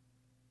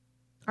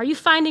 Are you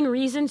finding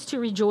reasons to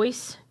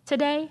rejoice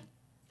today?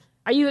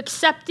 Are you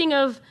accepting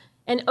of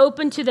and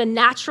open to the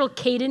natural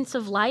cadence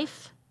of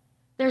life?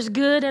 There's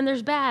good and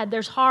there's bad.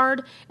 There's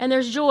hard and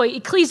there's joy.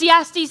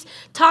 Ecclesiastes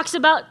talks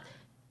about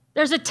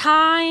there's a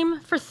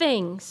time for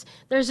things.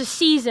 There's a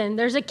season.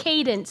 There's a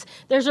cadence.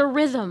 There's a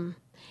rhythm.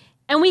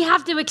 And we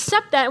have to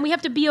accept that, and we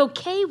have to be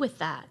okay with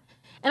that.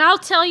 And I'll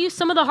tell you,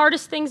 some of the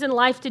hardest things in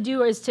life to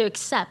do is to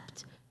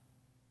accept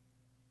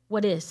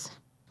what is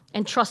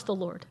and trust the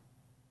Lord,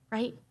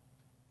 right?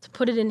 To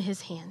put it in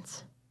his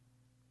hands.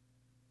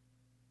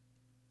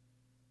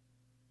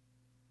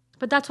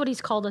 But that's what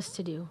he's called us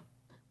to do.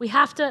 We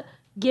have to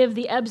give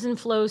the ebbs and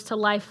flows to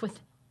life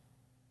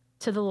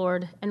to the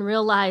Lord and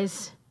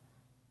realize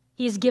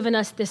he's given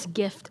us this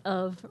gift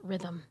of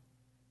rhythm.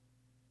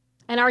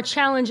 And our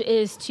challenge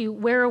is to,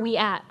 where are we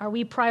at? Are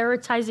we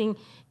prioritizing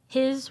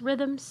his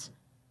rhythms?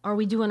 Or are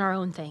we doing our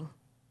own thing?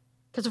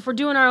 Because if we're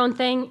doing our own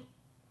thing,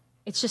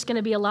 it's just going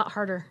to be a lot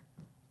harder.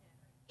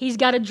 He's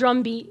got a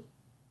drum beat,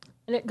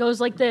 and it goes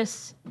like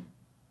this,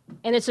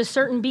 and it's a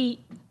certain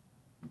beat.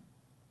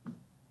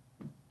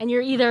 And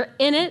you're either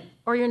in it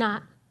or you're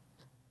not.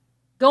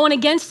 Going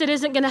against it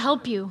isn't going to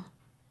help you.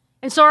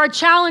 And so our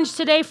challenge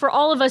today for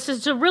all of us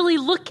is to really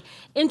look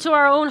into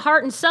our own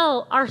heart and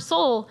our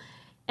soul,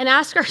 and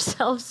ask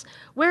ourselves,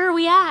 where are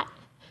we at?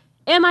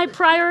 Am I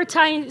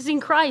prioritizing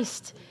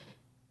Christ?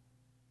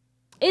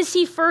 Is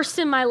he first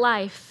in my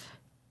life?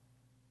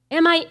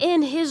 Am I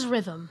in his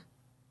rhythm?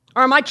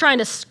 Or am I trying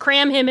to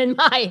cram him in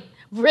my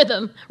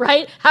rhythm,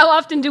 right? How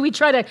often do we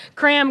try to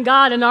cram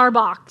God in our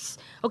box?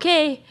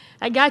 Okay,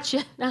 I got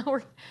you.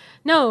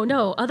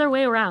 No, other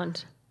way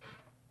around.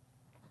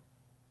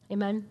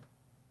 Amen.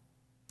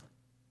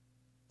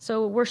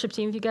 So worship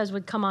team, if you guys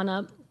would come on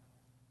up.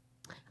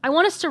 I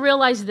want us to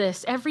realize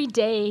this. Every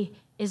day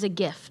is a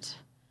gift.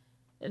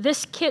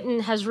 This kitten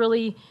has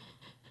really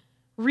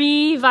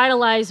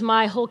revitalized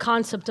my whole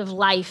concept of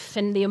life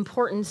and the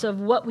importance of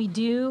what we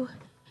do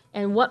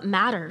and what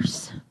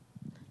matters.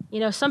 You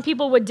know, some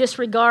people would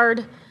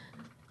disregard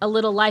a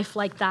little life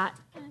like that.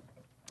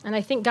 And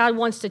I think God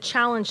wants to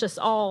challenge us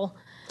all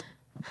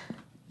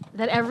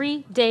that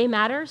every day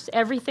matters.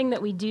 Everything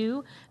that we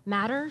do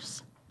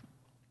matters.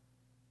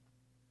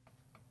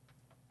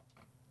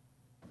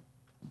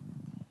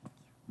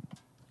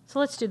 So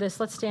let's do this.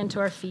 Let's stand to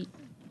our feet.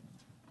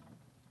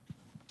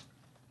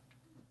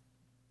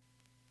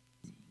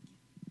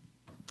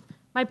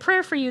 My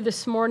prayer for you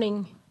this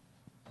morning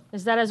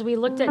is that as we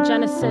looked at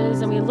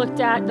Genesis and we looked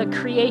at the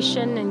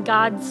creation and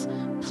God's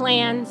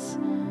plans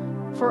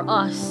for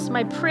us,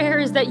 my prayer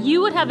is that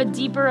you would have a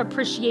deeper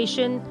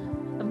appreciation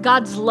of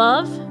God's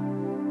love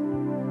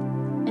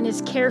and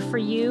his care for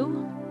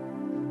you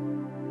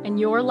and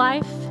your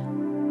life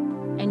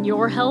and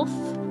your health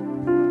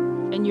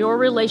and your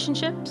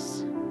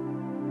relationships.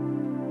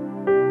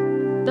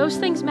 Those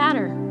things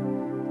matter.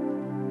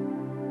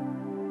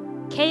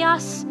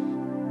 Chaos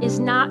is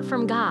not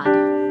from God.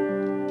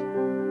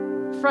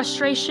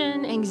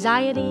 Frustration,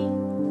 anxiety,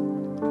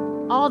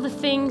 all the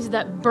things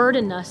that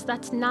burden us,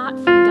 that's not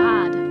from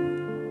God.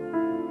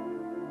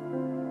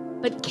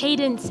 But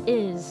cadence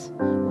is.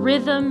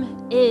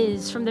 Rhythm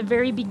is. From the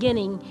very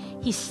beginning,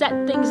 he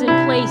set things in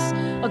place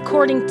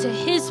according to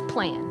his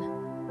plan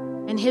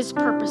and his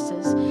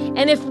purposes.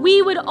 And if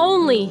we would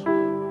only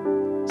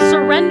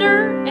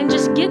surrender and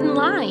just get in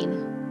line,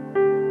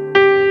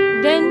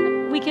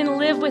 then we can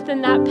live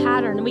within that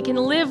pattern, and we can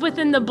live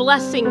within the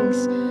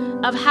blessings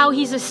of how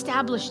he's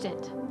established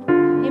it.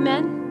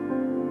 Amen?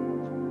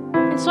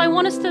 And so I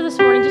want us to this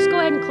morning, just go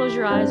ahead and close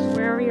your eyes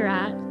wherever you're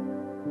at.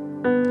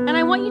 And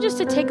I want you just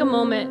to take a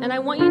moment, and I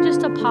want you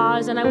just to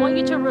pause, and I want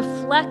you to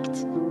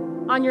reflect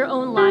on your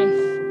own life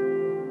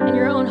and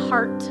your own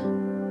heart.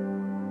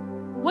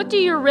 What do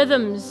your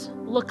rhythms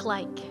look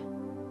like?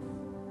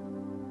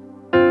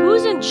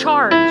 Who's in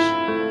charge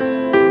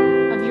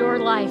of your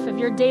life, of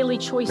your daily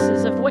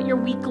choices, of what your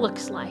week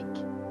looks like?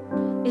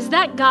 Is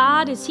that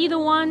God? Is he the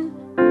one?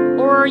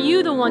 Or are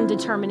you the one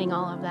determining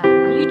all of that?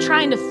 Are you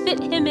trying to fit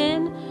him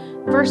in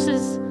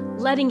versus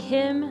letting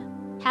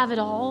him have it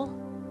all?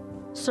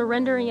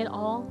 Surrendering it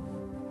all?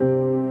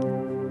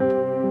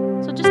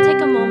 So just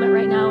take a moment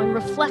right now and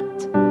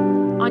reflect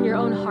on your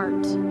own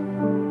heart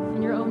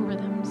and your own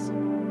rhythms.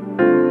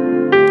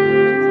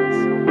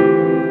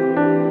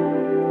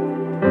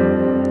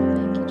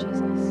 Thank you,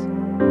 Jesus.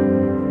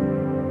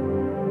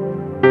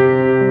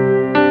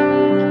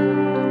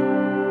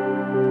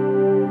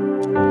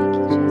 Thank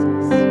you,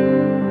 Jesus.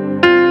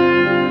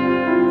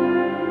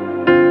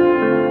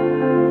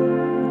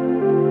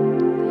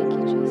 Thank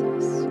you,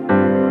 Jesus.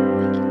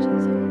 Thank you,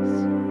 Jesus.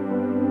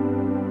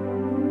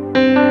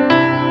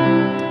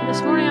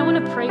 This morning, I want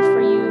to pray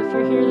for you if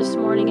you're here this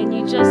morning and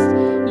you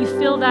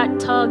feel that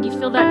tug, you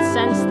feel that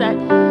sense that,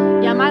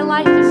 yeah, my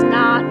life is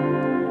not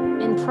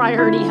in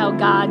priority how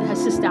God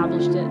has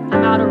established it.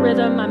 I'm out of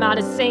rhythm, I'm out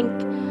of sync,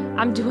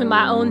 I'm doing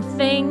my own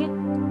thing.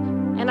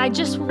 And I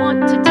just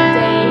want to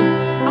today,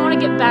 I want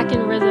to get back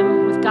in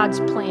rhythm with God's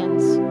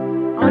plans.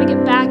 I want to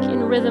get back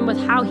in rhythm with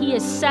how he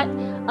has set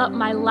up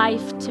my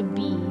life to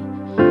be.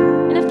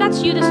 And if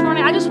that's you this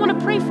morning, I just want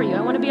to pray for you.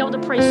 I want to be able to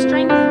pray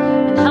strength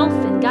and health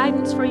and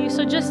guidance for you.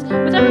 So just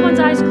with everyone's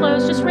eyes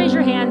closed, just raise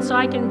your hand so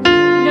I can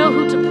know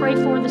who to pray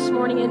for this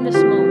morning in this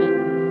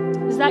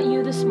moment. Is that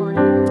you this morning?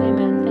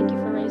 Amen. Thank you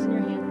for raising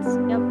your hands.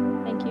 Yep.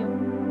 Thank you.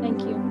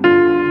 Thank you.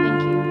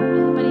 Thank you.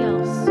 Anybody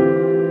else?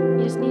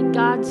 You just need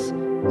God's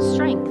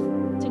strength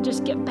to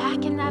just get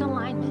back in that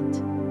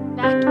alignment,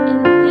 back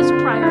in his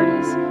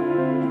priorities,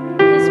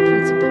 his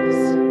principles.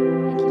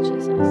 Thank you,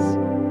 Jesus.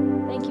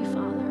 Thank you,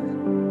 Father.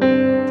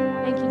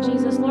 Thank you,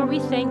 Jesus. Lord, we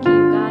thank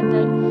you, God,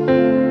 that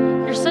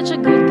you're such a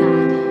good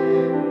God.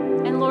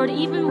 And Lord,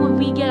 even when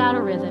we get out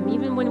of rhythm,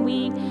 even when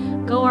we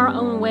go our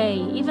own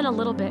way, even a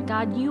little bit,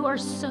 God, you are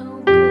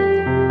so good.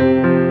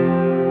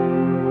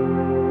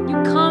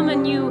 You come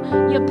and you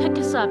pick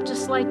us up,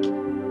 just like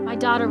my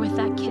daughter with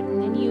that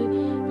kitten, and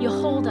you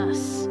hold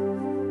us.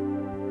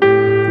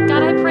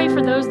 God, I pray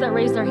for those that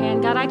raise their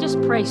hand. God, I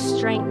just pray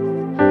strength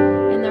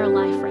in their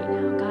life right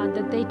now, God,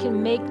 that they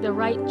can make the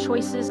right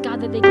choices, God,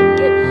 that they can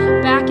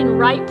get back in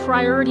right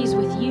priorities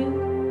with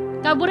you.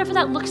 God, whatever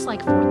that looks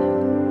like for them.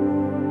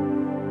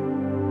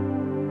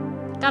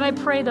 God, I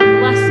pray the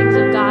blessings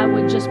of God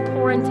would just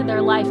pour into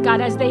their life, God,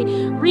 as they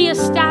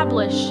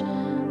reestablish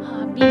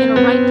being in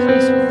a right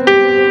place with you.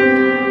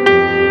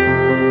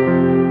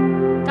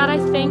 God, I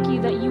thank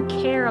you that you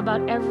care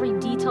about every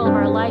detail of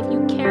our life.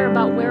 You care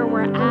about where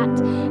we're at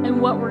and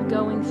what we're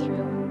going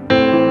through.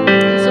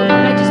 So, Lord,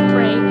 I just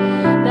pray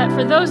that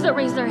for those that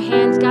raise their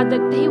hands, God,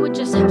 that they would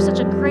just have such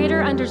a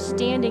greater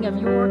understanding of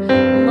your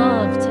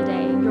love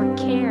today, your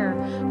care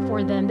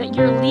for them, that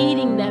you're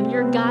leading them,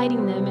 you're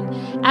guiding them.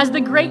 And as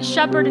the great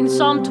shepherd in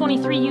Psalm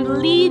 23, you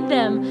lead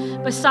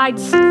them beside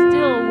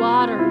still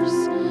waters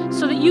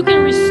so that you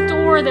can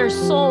restore their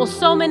souls.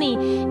 So many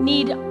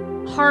need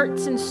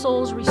hearts and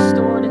souls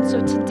restored. And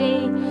so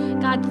today,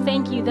 God,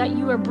 thank you that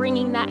you are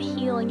bringing that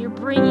healing. You're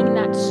bringing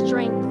that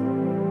strength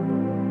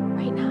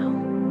right now.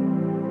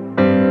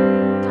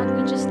 God,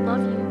 we just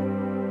love you.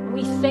 And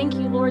we thank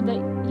you, Lord, that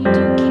you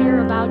do care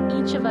about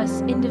each of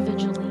us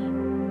individually.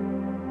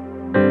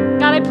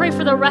 God, I pray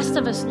for the rest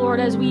of us, Lord,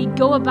 as we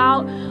go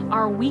about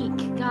our week,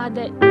 God,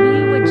 that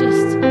we would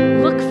just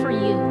look for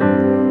you,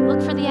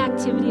 look for the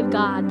activity of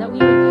God, that we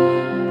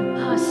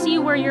would see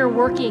where you're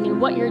working and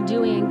what you're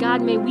doing. And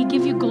God, may we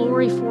give you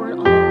glory for it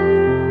all.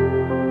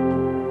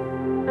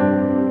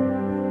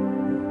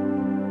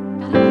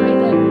 God, I pray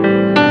that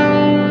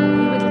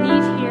we would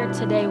leave here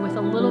today with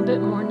a little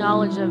bit more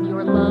knowledge of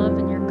your love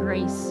and your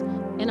grace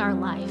in our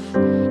life.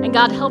 And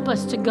God, help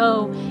us to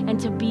go and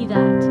to be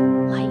that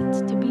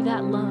light, to be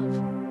that love.